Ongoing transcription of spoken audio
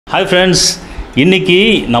Hi friends, இன்னைக்கு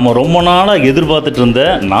நம்ம ரொம்ப நாளா எதிர்பார்த்துட்டு இருந்த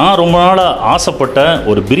நான் ரொம்ப நாளா ஆசைப்பட்ட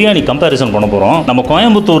ஒரு பிரியாணி கம்பேரிசன் பண்ண போறோம். நம்ம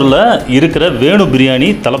கோயம்புத்தூர்ல இருக்கிற வேணு பிரியாணி,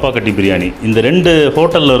 தலப்பாக்கட்டி பிரியாணி இந்த ரெண்டு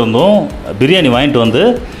ஹோட்டல்ல இருந்தும் பிரியாணி வாங்கிட்டு வந்து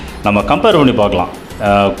நம்ம கம்பேர் பண்ணி பார்க்கலாம்.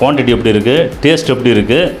 குவாண்டிட்டி எப்படி இருக்கு, டேஸ்ட் எப்படி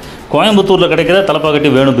இருக்கு, கோயம்புத்தூரில் கிடைக்கிற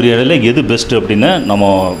தலப்பாக்கட்டி வேணு பிரியாணியில் எது பெஸ்ட்டு அப்படின்னு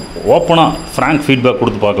நம்ம ஓப்பனாக ஃப்ராங்க் ஃபீட்பேக்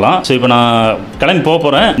கொடுத்து பார்க்கலாம். ஸோ இப்போ நான் கிளம்பி போக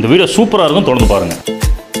போகிறேன். இந்த வீடியோ சூப்பராக இருக்கும், தொடர்ந்து பாருங்கள்.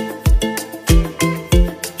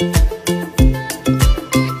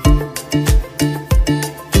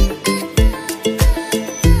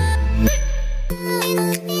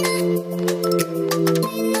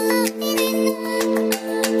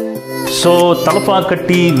 ஸோ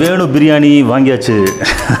தலப்பாக்கட்டி வேணு பிரியாணி வாங்கியாச்சு.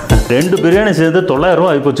 ரெண்டு பிரியாணி சேர்ந்து 900 ரூபா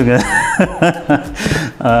ஆகிப்போச்சுங்க.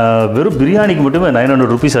 வெறும் பிரியாணிக்கு மட்டுமே 900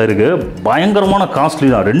 rupees ஆயிருக்கு. பயங்கரமான காஸ்ட்லி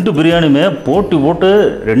தான். ரெண்டு பிரியாணியுமே போட்டு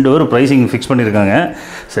ரெண்டு பேரும் ப்ரைஸிங் ஃபிக்ஸ் பண்ணியிருக்காங்க.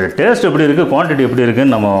 சரி, டேஸ்ட் எப்படி இருக்குது, குவான்டிட்டி எப்படி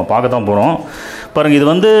இருக்குதுன்னு நம்ம பார்க்க தான் போகிறோம். பாருங்கள், இது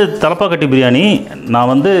வந்து தலப்பாக்கட்டி பிரியாணி.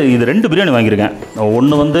 நான் இது ரெண்டு பிரியாணி வாங்கியிருக்கேன்.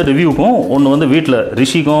 ஒன்று ரிவ்யூக்கும், ஒன்று வீட்டில்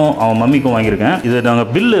ரிஷிக்கும் அவன் மம்மிக்கும் வாங்கியிருக்கேன். இது நாங்கள்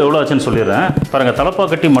பில்லு எவ்வளோ ஆச்சுன்னு சொல்லிடுறேன். பாருங்கள்,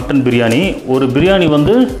 தலப்பாக்கட்டி மட்டன் பிரியாணி ஒரு பிரியாணி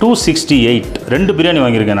 268. ரெண்டு பிரியாணி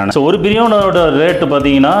வாங்கியிருக்கேன் நான். ஸோ ஒரு பிரியாணியோட ரேட்டு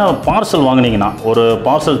பார்த்தீங்கன்னா பார்சல் வாங்கினீங்கன்னா ஒரு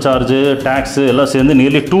பார்சல் சார்ஜு, டேக்ஸு எல்லாம் சேர்ந்து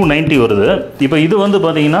நியர்லி 290 வருது. இப்போ இது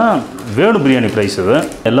பார்த்தீங்கன்னா வேணு பிரியாணி ப்ரைஸ். இது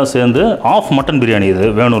எல்லாம் சேர்ந்து ஆஃப் மட்டன் பிரியாணி. இது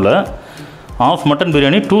வேணுவில் ஆஃப் மட்டன்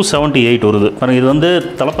பிரியாணி 278 வருது. பாருங்கள், இது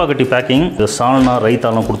தலப்பாக்கட்டி பேக்கிங். இது சால்னா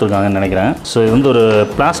ரைத்தாலாம் கொடுத்துருக்காங்கன்னு நினைக்கிறேன். ஸோ இது ஒரு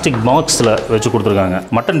பிளாஸ்டிக் பாக்ஸில் வச்சு கொடுத்துருக்காங்க.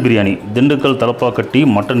 Mutton biryani, Dindigul Thalappakatti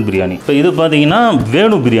mutton biryani. இப்போ இது பார்த்தீங்கன்னா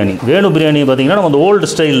வேணு பிரியாணி. வேணு பிரியாணி பார்த்தீங்கன்னா நம்ம அந்த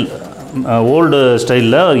ஓல்டு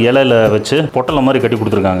ஸ்டைலில் இலையில் வச்சு பொட்டலை மாதிரி கட்டி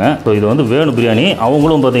கொடுத்துருக்காங்க. ஸோ இது வேணு பிரியாணி.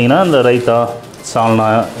 அவங்களும் பார்த்தீங்கன்னா இந்த ரைத்தா, சால்னா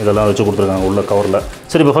இதெல்லாம் வச்சு கொடுத்துருக்காங்க உள்ள கவரில்.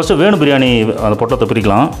 சரி, இப்போ ஃபஸ்ட்டு வேணு பிரியாணி அந்த பொட்டத்தை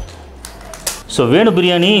பிரிக்கலாம். ஸோ வேணு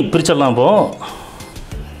பிரியாணி பிரிச்சிடலாம். இப்போது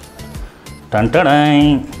டன்டடாய்.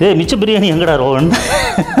 மிச்ச பிரியாணி எங்கடா ரோவன்?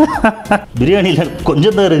 பிரியாணியில்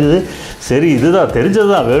கொஞ்சம் தான் இருக்குது. சரி, இதுதான் தெரிஞ்சது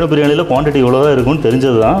தான். வேணு பிரியாணியில் குவான்டிட்டி இவ்வளோ தான் இருக்குன்னு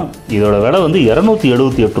தெரிஞ்சது தான். இதோட விலை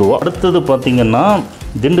 278 ரூபா. அடுத்தது பார்த்திங்கன்னா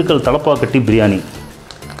திண்டுக்கல் தலப்பாக்கட்டி பிரியாணி.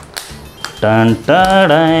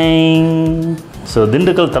 டன்டடாய். ஸோ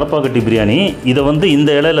திண்டுக்கல் தலப்பாக்கட்டி பிரியாணி இதை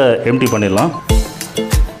இந்த இலையில் எம்டி பண்ணிடலாம்.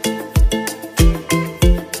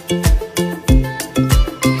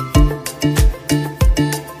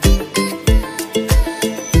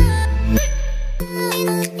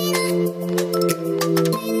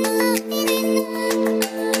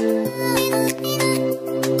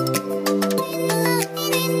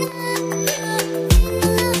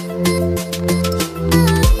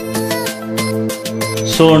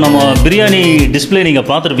 ஸோ நம்ம பிரியாணி டிஸ்பிளே நீங்கள்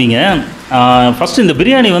பார்த்துருப்பீங்க. ஃபஸ்ட்டு இந்த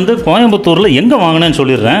பிரியாணி கோயம்புத்தூரில் எங்கே வாங்கினேன்னு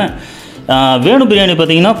சொல்லிடுறேன். வேணு பிரியாணி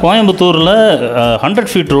பார்த்தீங்கன்னா கோயம்புத்தூரில்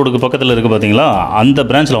 100 feet ரோடுக்கு பக்கத்தில் இருக்குது பார்த்தீங்களா, அந்த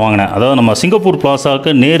பிரான்ச்சில் வாங்கினேன். அதாவது நம்ம சிங்கப்பூர்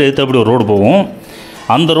பிளாசாவுக்கு நேர் எடுத்து அப்படி ஒரு ரோடு போகும்,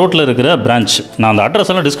 அந்த ரோட்டில் இருக்கிற பிரான்ச். நான் அந்த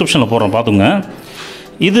அட்ரஸ் எல்லாம் டிஸ்கிரிப்ஷனில் போடுறேன், பார்த்துங்க.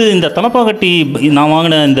 இந்த தலப்பாக்கட்டி நான்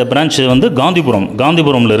வாங்கின இந்த பிரான்ச்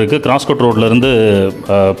காந்திபுரமில் இருக்குது. கிராஸ்கோட் ரோட்லேருந்து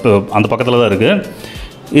அந்த பக்கத்தில் தான் இருக்குது.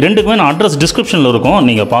 ரெண்டுக்குமே நான் அட்ரஸ் டிஸ்கிரிப்ஷனில் இருக்கும்,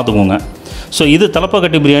 நீங்கள் பார்த்துக்கோங்க. ஸோ இது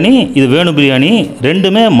தலப்பாக்கட்டி பிரியாணி, இது வேணு பிரியாணி.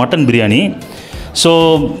 ரெண்டுமே மட்டன் பிரியாணி. ஸோ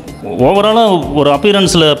ஓவராலாக ஒரு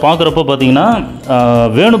அப்பியரன்ஸில் பார்க்குறப்போ பார்த்தீங்கன்னா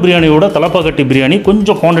வேணு பிரியாணியோட தலப்பாக்கட்டி பிரியாணி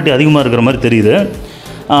கொஞ்சம் குவான்டிட்டி அதிகமாக இருக்கிற மாதிரி தெரியுது.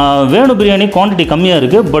 வேணு பிரியாணி குவான்டிட்டி கம்மியாக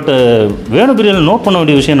இருக்குது. பட் வேணு பிரியாணி நோட் பண்ண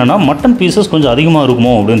வேண்டிய விஷயம் என்னென்னா மட்டன் பீசஸ் கொஞ்சம் அதிகமாக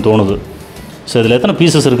இருக்குமோ அப்படின்னு தோணுது. ஸோ இதில் எத்தனை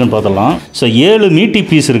பீசஸ் இருக்குதுன்னு பார்த்துடலாம். ஸோ 7 மீட்டி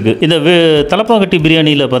பீஸ் இருக்குது. இந்த தலப்பாக்கட்டி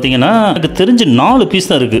பிரியாணியில் பார்த்தீங்கன்னா எனக்கு தெரிஞ்சு 4 பீஸ்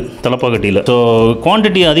தான் இருக்குது தலப்பாக்கட்டியில். ஸோ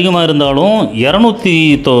குவான்டிட்டி அதிகமாக இருந்தாலும்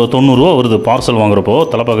 290 ரூபா வருது பார்சல் வாங்குறப்போ.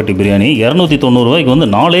 தலப்பாக்கட்டி பிரியாணி 290 ரூபாய்க்கு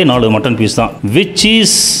 4 மட்டன் பீஸ் தான், விச்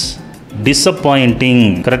இஸ் டிசப்பாயிண்டிங்.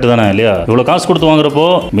 கரெக்டு தானே இல்லையா? இவ்வளோ காசு கொடுத்து வாங்குறப்போ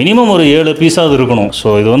மினிமம் ஒரு 7 பீஸாவது இருக்கணும். ஸோ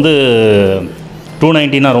இது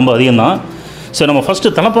 290 ரொம்ப அதிகம் தான். ஸோ நம்ம ஃபஸ்ட்டு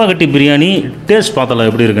தலப்பாக்கட்டி பிரியாணி டேஸ்ட் பார்த்தலாம்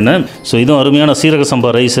எப்படி இருக்குன்னு. ஸோ இதுவும் அருமையான சீரக சம்பா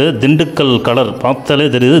ரைஸு, திண்டுக்கல் கலர் பார்த்தாலே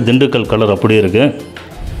தெரியுது, திண்டுக்கல் கலர் அப்படியே இருக்குது.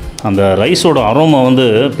 அந்த ரைஸோட அரோமா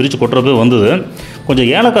பிரித்து கொட்டுறப்பே வந்தது. கொஞ்சம்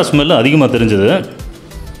ஏலக்காய் ஸ்மெல்லு அதிகமாக தெரிஞ்சுது.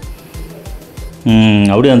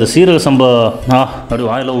 அப்படியே அந்த சீரக சம்பா அப்படியே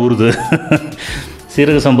வாயில் ஊறுது.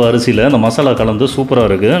 சீரக சம்பா அரிசியில் அந்த மசாலா கலந்து சூப்பராக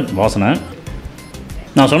இருக்குது வாசனை.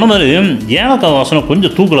 நான் சொன்ன மாதிரி ஏலக்காய் வாசனை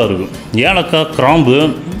கொஞ்சம் தூக்கலாக இருக்குது. ஏலக்காய், கிராம்பு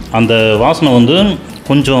அந்த வாசனை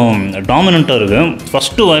கொஞ்சம் டாமினண்ட்டாக இருக்குது.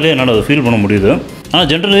 ஃபஸ்ட்டு வாயிலே என்னால் அதை ஃபீல் பண்ண முடியுது. ஆனால்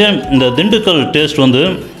ஜென்ரலி இந்த திண்டுக்கல் டேஸ்ட்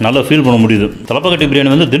நல்லா ஃபீல் பண்ண முடியுது. தலப்பாக்கட்டி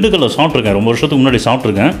பிரியாணி திண்டுக்கல்லில் சாப்பிட்ருக்கேன், ரொம்ப வருஷத்துக்கு முன்னாடி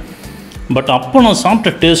சாப்பிட்ருக்கேன். பட் அப்போ நான்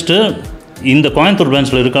சாப்பிட்ட டேஸ்ட்டு இந்த கோயம்புத்தூர்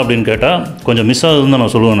பிரான்ச்சில் இருக்கா அப்படின்னு கேட்டால் கொஞ்சம் மிஸ் ஆகுதுன்னு தான்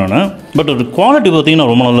நான் சொல்லுவேன் நான். பட் அது குவாலிட்டி பார்த்திங்கன்னா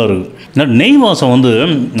ரொம்ப நல்லா இருக்குது. நெய் வாசம்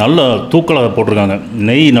நல்லா தூக்கலாக போட்டிருக்காங்க.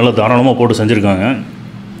 நெய் நல்லா தாராளமாக போட்டு செஞ்சுருக்காங்க.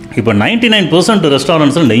 இப்போ 99%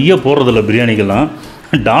 ரெஸ்டாரண்ட்ஸில் நெய்யை போடுறதில்ல பிரியாணிக்கெல்லாம்,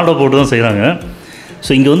 டால்டா போட்டு தான் செய்கிறாங்க.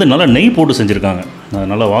 ஸோ இங்கே வந்து நல்லா நெய் போட்டு செஞ்சுருக்காங்க, அது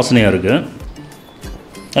நல்லா வாசனையாக இருக்குது.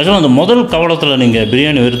 ஆக்சுவலாக அந்த முதல் கவலத்தில் நீங்கள்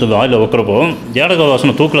பிரியாணி எடுத்து வாயில் வைக்கிறப்போ ஏலக்காய்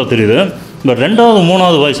வாசனை தூக்கலாக தெரியுது. பட் 2வது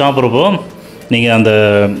 3வது வாய் சாப்பிட்றப்போ நீங்கள் அந்த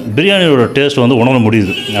பிரியாணியோட டேஸ்ட் வந்து உணர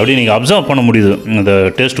முடியுது, அப்படியே நீங்கள் அப்சர்வ் பண்ண முடியுது அந்த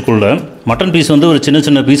டேஸ்ட்டுக்குள்ளே. மட்டன் பீஸ் வந்து ஒரு சின்ன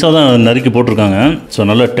சின்ன பீஸாக தான் நறுக்கி போட்டிருக்காங்க. ஸோ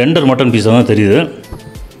நல்ல டெண்டர் மட்டன் பீஸாக தான் தெரியுது.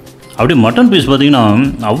 அப்படி மட்டன் பீஸ் பார்த்திங்கன்னா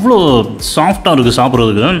அவ்வளோ சாஃப்டாக இருக்குது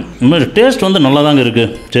சாப்பிட்றதுக்கு. இந்தமாதிரி டேஸ்ட் வந்து நல்லா தாங்க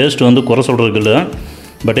இருக்குது, டேஸ்ட் வந்து குறை சொல்கிறதுக்கு இல்லை.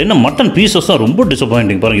 பட் என்ன மட்டன் பீஸஸ் தான் ரொம்ப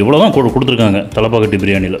டிசப்பாயிண்டிங். பாருங்கள், இவ்வளோ தான் கொடுத்துருக்காங்க தலப்பாக்கட்டி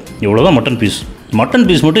பிரியாணியில், இவ்வளோ தான் மட்டன் பீஸ். மட்டன்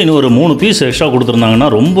பீஸ் மட்டும் இன்னும் ஒரு 3 பீஸ் எக்ஸ்ட்ரா கொடுத்துருந்தாங்கன்னா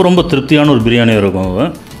ரொம்ப ரொம்ப திருப்தியான ஒரு பிரியாணியாக இருக்கும்.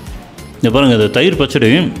 இங்கே பாருங்கள், இது தயிர் பச்சடி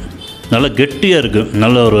நல்லா கெட்டியாக இருக்குது,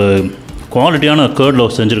 நல்ல ஒரு குவாலிட்டியான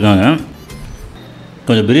கேர்டில் செஞ்சுருக்காங்க.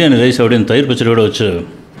 கொஞ்சம் பிரியாணி ரைஸ் அப்படியே தயிர் பச்சடியோடு வச்சு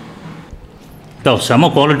செம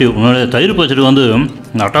குவாலிட்டி. தயிர் பச்சடி வந்து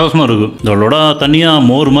அட்டகாசமாக இருக்குது. இதோட தனியாக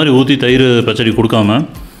மோர் மாதிரி ஊற்றி தயிர் பச்சடி கொடுக்காம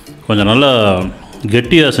கொஞ்சம் நல்லா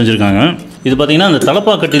கெட்டியாக செஞ்சுருக்காங்க. இது பார்த்திங்கன்னா அந்த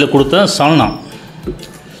தலப்பாக்கட்டியில் கொடுத்த சால்னா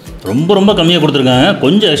ரொம்ப ரொம்ப கம்மியாக கொடுத்துருக்காங்க.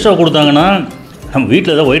 கொஞ்சம் எக்ஸ்ட்ரா கொடுத்தாங்கன்னா நம்ம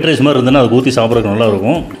வீட்டில் ஏதாவது ஒயிட் ரைஸ் மாதிரி இருந்ததுன்னா அதை ஊற்றி சாப்பிட்றதுக்கு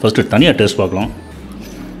நல்லாயிருக்கும். ஃபஸ்ட்டு தனியாக டேஸ்ட் பார்க்கலாம்.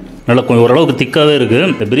 நல்லா கொஞ்சம் ஓரளவுக்கு திக்காகவே இருக்குது.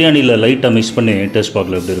 இந்த பிரியாணியில் லைட்டாக மிக்ஸ் பண்ணி டேஸ்ட்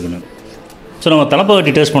பார்க்கல எப்படி இருக்குன்னு. ஸோ நம்ம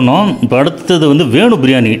தலப்பாக்கட்டி டேஸ்ட் பண்ணோம். இப்போ அடுத்தது வந்து வேணு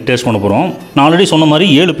பிரியாணி டேஸ்ட் பண்ண போகிறோம். நான் ஆல்ரெடி சொன்ன மாதிரி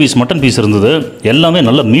 7 பீஸ் மட்டன் பீஸ் இருந்தது, எல்லாமே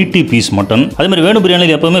நல்ல மீட்டி பீஸ் மட்டன். அதேமாதிரி வேணு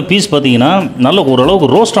பிரியாணியில் எப்போவுமே பீஸ் பார்த்தீங்கன்னா நல்ல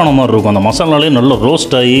ஓரளவுக்கு ரோஸ்ட் ஆன மாதிரி இருக்கும். அந்த மசாலாலே நல்ல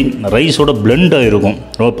ரோஸ்ட் ஆகி ரைஸோட பிளெண்ட் ஆகிருக்கும்,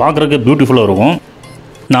 பார்க்குறதுக்கு பியூட்டிஃபுல்லாக இருக்கும்.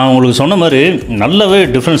 நான் உங்களுக்கு சொன்ன மாதிரி நல்லாவே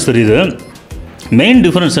டிஃப்ரென்ஸ் தெரியுது. மெயின்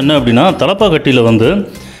டிஃப்ரென்ஸ் என்ன அப்படின்னா, தலப்பாக்கட்டியில் வந்து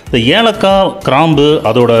இந்த ஏலக்காய் கிராம்பு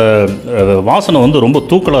அதோட வாசனை வந்து ரொம்ப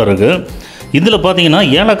தூக்கலாக இருக்குது. இதில் பார்த்தீங்கன்னா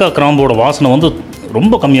ஏலக்காய் கிராம்போட வாசனை வந்து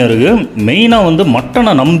ரொம்ப கம்மியாக இருக்குது. மெயினாக வந்து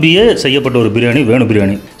மட்டனை நம்பியே செய்யப்பட்ட ஒரு பிரியாணி வேணு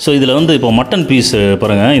பிரியாணி. ஸோ இதில் வந்து இப்போ மட்டன் பீஸ்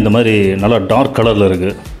பாருங்கள், இந்த மாதிரி நல்லா டார்க் கலரில்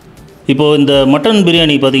இருக்குது. இப்போது இந்த மட்டன்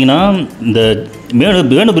பிரியாணி பார்த்திங்கன்னா இந்த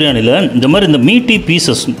வேணு பிரியாணியில் இந்த மாதிரி இந்த மீட்டி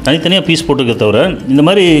பீசஸ் தனித்தனியாக பீஸ் போட்டுக்க தவிர இந்த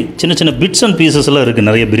மாதிரி சின்ன சின்ன பிட்ஸ் அண்ட் பீசஸ் எல்லாம் இருக்குது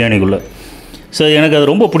நிறைய பிரியாணிக்குள்ளே. ஸோ எனக்கு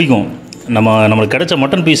அது ரொம்ப பிடிக்கும். நம்மளுக்கு கிடைச்ச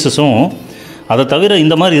மட்டன் பீசஸும் அதை தவிர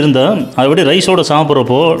இந்த மாதிரி இருந்தால் அதை விட ரைஸோடு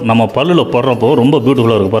சாப்பிட்றப்போ நம்ம பல்லில் படுறப்போ ரொம்ப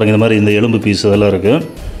பியூட்டிஃபுல்லாக இருக்கும். பாருங்கள், இந்த மாதிரி இந்த எலும்பு பீஸ் இதெல்லாம் இருக்குது.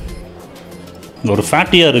 ஒரு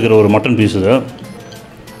ஃபேட்டியாக இருக்கிற ஒரு மட்டன் பீஸ் இதை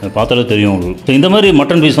பார்த்தாலே தெரியும் உங்களுக்கு. ஸோ இந்த மாதிரி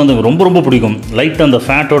மட்டன் பீஸ் வந்து ரொம்ப ரொம்ப பிடிக்கும். லைட்டாக அந்த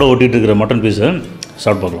ஃபேட்டோடு ஒட்டிகிட்டு இருக்கிற மட்டன் பீஸை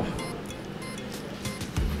சாப்பிட்டு பார்க்கலாம்.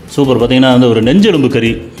 சூப்பர். பார்த்திங்கன்னா அந்த ஒரு நெஞ்செலும்பு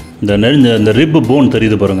கறி, இந்த ரிப்பு போன்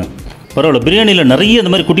தெரியுது பாருங்கள். பரவாயில்ல, பிரியாணியில் நிறைய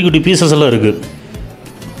இந்த மாதிரி குட்டி குட்டி பீசஸ் எல்லாம் இருக்குது.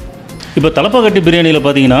 இப்போ தலப்பாக்கட்டி பிரியாணியில்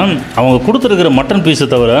பார்த்தீங்கன்னா அவங்க கொடுத்துருக்கிற மட்டன் பீஸை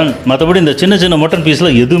தவிர மற்றபடி இந்த சின்ன சின்ன மட்டன் பீஸில்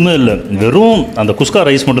எதுவுமே இல்லை, வெறும் அந்த குஸ்கா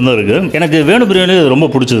ரைஸ் மட்டும்தான் இருக்குது. எனக்கு வேணு பிரியாணி ரொம்ப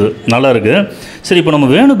பிடிச்சது, நல்லா இருக்குது. சரி, இப்போ நம்ம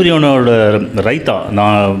வேணு பிரியாணியோட ரைத்தா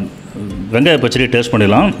நான் வெங்காய பச்சடி டேஸ்ட்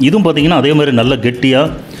பண்ணிடலாம். இதுவும் பார்த்திங்கன்னா அதே மாதிரி நல்ல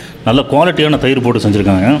கெட்டியாக நல்ல குவாலிட்டியான தயிர் போட்டு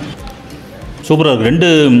செஞ்சுருக்காங்க. சூப்பராக இருக்குது.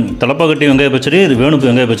 2 தலப்பாக்கட்டி வெங்காய பச்சடி, இது வேணு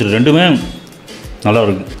வெங்காய பச்சடி ரெண்டுமே நல்லா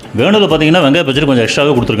இருக்குது. வேணுவில் பார்த்தீங்கன்னா வெங்காய பச்சடி கொஞ்சம்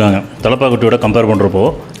எக்ஸ்ட்ராவே கொடுத்துருக்காங்க தலப்பாக்கட்டியோட கம்பேர் பண்ணுறப்போ.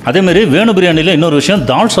 அதேமாதிரி வேணு பிரியாணியில் இன்னொரு விஷயம்,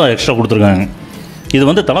 தால்சா எக்ஸ்ட்ரா கொடுத்துருக்காங்க. இது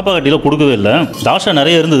வந்து தலப்பாக்கட்டியில் கொடுக்கவே இல்லை. தால்சா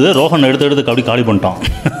நிறைய இருந்தது, ரோஹன் எடுத்து அப்படி காலி பண்ணிட்டான்.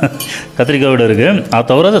 கத்திரிக்காயோட இருக்குது. அது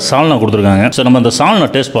தவிர சால்னா கொடுத்துருக்காங்க. ஸோ நம்ம அந்த சால்னா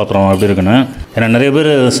டேஸ்ட் பார்க்குறோம் அப்படி இருக்குன்னு. ஏன்னா நிறைய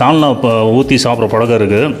பேர் சால்னா இப்போ ஊற்றி சாப்பிட்ற பழக்கம்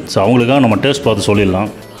இருக்குது. ஸோ அவங்களுக்காக நம்ம டேஸ்ட் பார்த்து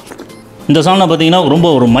சொல்லிடலாம். இந்த சால்னா பார்த்திங்கன்னா ரொம்ப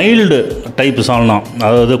ஒரு மைல்டு டைப் சால்னா,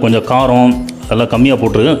 அதாவது கொஞ்சம் காரம் எல்லாம் கம்மியாக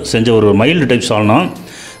போட்டு செஞ்ச ஒரு மைல்டு டைப் சால்னா.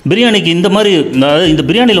 பிரியாணிக்கு இந்த மாதிரி இந்த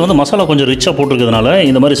பிரியாணியில் வந்து மசாலா கொஞ்சம் ரிச்சாக போட்டிருக்கிறதுனால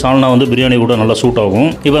இந்த மாதிரி சால்னா வந்து பிரியாணி கூட நல்லா சூட் ஆகும்.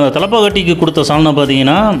 இப்போ அந்த தலப்பாக்கட்டிக்கு கொடுத்த சால்னா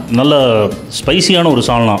பார்த்தீங்கன்னா நல்ல ஸ்பைசியான ஒரு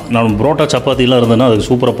சால்னா. நான் புரோட்டா சப்பாத்திலாம் இருந்ததுன்னா அதுக்கு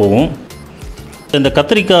சூப்பராக போகும். இந்த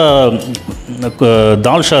கத்திரிக்காய்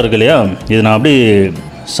தால்ஷா இருக்கு இல்லையா, இது நான் அப்படி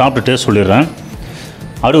சாப்பிட்டு டேஸ்ட் சொல்லிடுறேன்.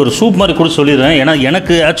 அப்படி ஒரு சூப் மாதிரி கூட சொல்லிடுறேன். ஏன்னா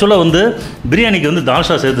எனக்கு ஆக்சுவலாக வந்து பிரியாணிக்கு வந்து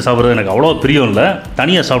தால்ஷா சேர்த்து சாப்பிட்றது எனக்கு அவ்வளோ பிரியம் இல்லை.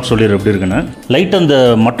 தனியாக சாப்பிட்டு சொல்லிடுறேன் எப்படி இருக்குன்னு. லைட்டாக அந்த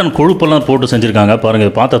மட்டன் கொழுப்பெல்லாம் போட்டு செஞ்சுருக்காங்க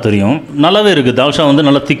பாருங்கள், பார்த்தா தெரியும். நல்லாவே இருக்குது. தால்ஷா வந்து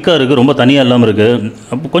நல்லா திக்காக இருக்குது, ரொம்ப தனியாக இல்லாமல் இருக்குது.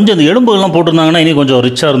 அப்போ கொஞ்சம் இந்த எலும்புகள்லாம் போட்டிருந்தாங்கன்னா இனி கொஞ்சம்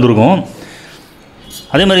ரிச்சாக இருந்திருக்கும்.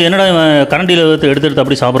 அதே மாதிரி என்னடா கரண்டியில் எடுத்து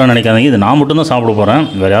அப்படி சாப்பிட்றான்னு நினைக்காதீங்க. இது நான் மட்டும் தான் சாப்பிட போகிறேன்,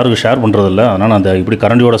 வேறு யாருக்கும் ஷேர் பண்ணுறதில்ல. அதனால் நான் இப்படி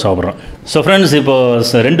கரண்டியோடு சாப்பிட்றேன். ஸோ ஃப்ரெண்ட்ஸ், இப்போ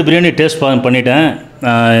 2 பிரியாணி டேஸ்ட் பண்ணிட்டேன்.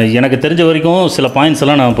 எனக்கு தெரிஞ்ச வரைக்கும் சில பாயிண்ட்ஸ்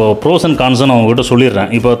எல்லாம் நான் இப்போ ப்ரோஸ் அண்ட் கான்ஸை நான் உங்கள்கிட்ட சொல்லிடுறேன்.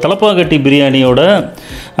 இப்போ தலப்பாக்கட்டி பிரியாணியோட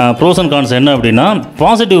ப்ரோஸ் அண்ட் கான்ஸ் என்ன அப்படின்னா,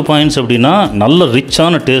 பாசிட்டிவ் பாயிண்ட்ஸ் அப்படின்னா நல்ல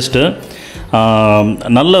ரிச்சான டேஸ்ட்டு,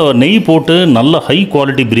 நல்ல நெய் போட்டு நல்ல ஹை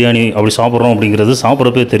குவாலிட்டி பிரியாணி அப்படி சாப்பிட்றோம் அப்படிங்கிறது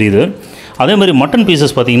சாப்பிட்றப்பே தெரியுது. அதே மாதிரி மட்டன்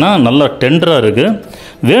பீசஸ் பார்த்திங்கன்னா நல்லா டெண்டராக இருக்குது.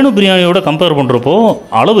 வேணு பிரியாணியோட கம்பேர் பண்ணுறப்போ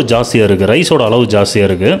அளவு ஜாஸ்தியாக இருக்குது, ரைஸோட அளவு ஜாஸ்தியாக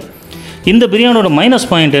இருக்குது. இந்த பிரியாணியோட மைனஸ்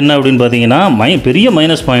பாயிண்ட் என்ன அப்படின்னு பார்த்தீங்கன்னா, பெரிய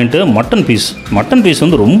மைனஸ் பாயிண்ட்டு மட்டன் பீஸ்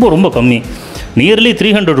வந்து ரொம்ப ரொம்ப கம்மி. நியர்லி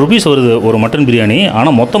 300 rupees வருது ஒரு மட்டன் பிரியாணி.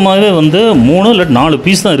 ஆனால் மொத்தமாகவே வந்து 3 இல்லை 4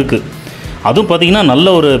 பீஸ் தான் இருக்குது. அதுவும் பார்த்திங்கன்னா நல்ல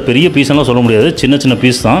ஒரு பெரிய பீஸ்லாம் சொல்ல முடியாது, சின்ன சின்ன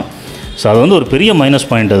பீஸ் தான். ஸோ அது வந்து ஒரு பெரிய மைனஸ்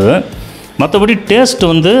பாயிண்ட் அது. மற்றபடி டேஸ்ட்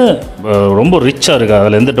வந்து ரொம்ப ரிச்சாக இருக்குது,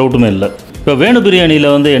 அதில் எந்த டவுட்டுமே இல்லை. இப்போ வேணு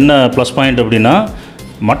பிரியாணியில் வந்து என்ன ப்ளஸ் பாயிண்ட் அப்படின்னா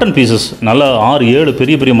மட்டன் பீசஸ் நல்லா 6-7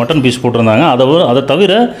 பெரிய பெரிய மட்டன் பீஸ் போட்டிருந்தாங்க. அதை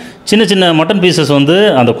தவிர சின்ன சின்ன மட்டன் பீசஸ் வந்து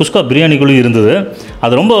அந்த குஸ்கா பிரியாணிக்குள்ளேயும் இருந்தது.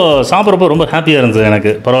 அது ரொம்ப சாப்பிட்றப்போ ரொம்ப ஹாப்பியாக இருந்தது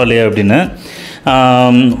எனக்கு, பரவாயில்லையே அப்படின்னு.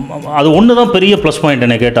 அது ஒன்று தான் பெரிய ப்ளஸ் பாயிண்ட்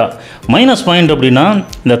என்னை கேட்டால். மைனஸ் பாயிண்ட் அப்படின்னா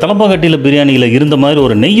இந்த தலப்பாக்கட்டியில் பிரியாணியில் இருந்த மாதிரி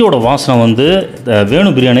ஒரு நெய்யோட வாசனை வந்து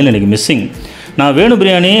வேணு பிரியாணியில் எனக்கு மிஸ்ஸிங். நான் வேணு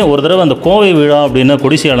பிரியாணி ஒரு தடவை அந்த கோவை விழா அப்படின்னு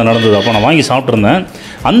கொடிசியாவில் நடந்தது, அப்போ நான் வாங்கி சாப்பிட்ருந்தேன்.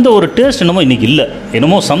 அந்த ஒரு டேஸ்ட் என்னமோ இன்றைக்கி இல்லை,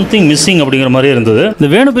 என்னமோ சம்திங் மிஸ்ஸிங் அப்படிங்கிற மாதிரியே இருந்தது. இந்த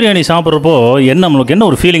வேணு பிரியாணி சாப்பிட்றப்போ நம்மளுக்கு என்ன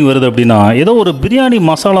ஒரு ஃபீலிங் வருது அப்படின்னா, ஏதோ ஒரு பிரியாணி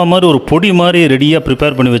மசாலா மாதிரி ஒரு பொடி மாதிரி ரெடியாக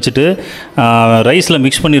ப்ரிப்பேர் பண்ணி வச்சுட்டு ரைஸில்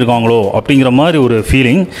மிக்ஸ் பண்ணியிருக்காங்களோ அப்படிங்கிற மாதிரி ஒரு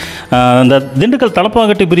ஃபீலிங். இந்த திண்டுக்கல்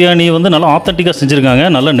தலப்பாக்கட்டி பிரியாணி வந்து நல்லா ஆத்தென்டிக்காக செஞ்சுருக்காங்க,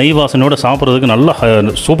 நல்ல நெய் வாசனையோடு சாப்பிட்றதுக்கு நல்லா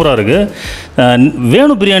சூப்பராக இருக்குது.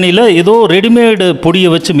 வேணு பிரியாணியில் ஏதோ ரெடிமேடு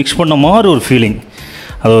பொடியை வச்சு மிக்ஸ் பண்ண மாதிரி ஒரு ஃபீலிங்.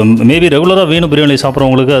 அது மேபி ரெகுலராக வேணு பிரியாணி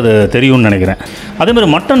சாப்பிட்றவங்களுக்கு அது தெரியும்னு நினைக்கிறேன். அதேமாதிரி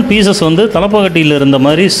மட்டன் பீசஸ் வந்து தலப்பாக்கட்டியில் இருந்த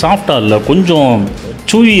மாதிரி சாஃப்டாக இல்லை, கொஞ்சம்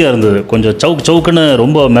சூவியாக இருந்தது, கொஞ்சம் சவுக்குன்னு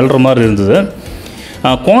ரொம்ப மெல்ற மாதிரி இருந்தது.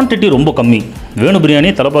 குவான்டிட்டி ரொம்ப கம்மி. வேணு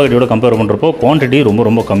பிரியாணி தலப்பாக்கட்டியோட கம்பேர் பண்ணுறப்போ குவான்டிட்டி ரொம்ப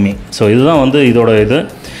ரொம்ப கம்மி. ஸோ இதுதான் வந்து இதோட இது.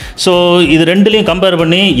 ஸோ இது ரெண்டுலேயும் கம்பேர்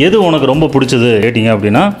பண்ணி எது உனக்கு ரொம்ப பிடிச்சது கேட்டிங்க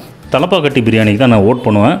அப்படின்னா தலப்பாக்கட்டி பிரியாணிக்கு தான் நான் ஓட்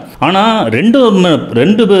பண்ணுவேன். ஆனால்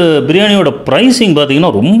ரெண்டு பிரியாணியோட ப்ரைஸிங்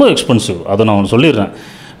பார்த்திங்கன்னா ரொம்ப எக்ஸ்பென்சிவ். அதை நான் சொல்லிடுறேன்.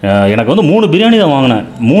 எனக்கு வந்து 3 பிரியாணி தான் வாங்கினேன்.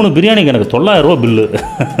 3 பிரியாணிக்கு எனக்கு 900 ரூபா பில்லு.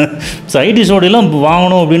 சைடிஷோடையெல்லாம்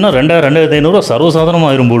வாங்கணும் அப்படின்னா 2000-2500 சர்வசாதாரணமாக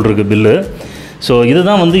ஆயிரும் போல் இருக்குது பில்லு. ஸோ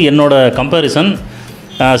இதுதான் வந்து என்னோடய கம்பேரிசன்.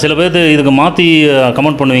 சில பேர் இதுக்கு மாற்றி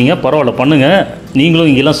கமெண்ட் பண்ணுவீங்க, பரவாயில்ல பண்ணுங்கள். நீங்களும்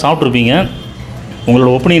இங்கெல்லாம் சாப்பிட்ருப்பீங்க, உங்களோட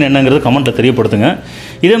ஒப்பீனியன் என்னங்கிறது கமெண்ட்டில் தெரியப்படுத்துங்க.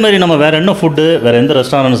 இதேமாதிரி நம்ம வேறு என்ன ஃபுட்டு, வேறு எந்த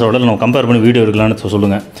ரெஸ்டாரண்ட்ஸோட நம்ம கம்பேர் பண்ணி வீடியோ எடுக்கலான்னு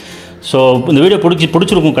சொல்லுங்கள். ஸோ இந்த வீடியோ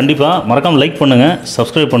பிடிச்சிருக்கும் கண்டிப்பாக. மறக்காமல் லைக் பண்ணுங்கள்,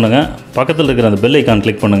 சப்ஸ்கிரைப் பண்ணுங்கள், பக்கத்தில் இருக்கிற அந்த பெல் ஐக்கான்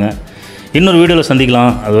கிளிக் பண்ணுங்கள். இன்னொரு வீடியோவில்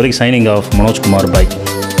சந்திக்கலாம். அது வரைக்கும் சைனிங் ஆஃப் மனோஜ்குமார். பாய்.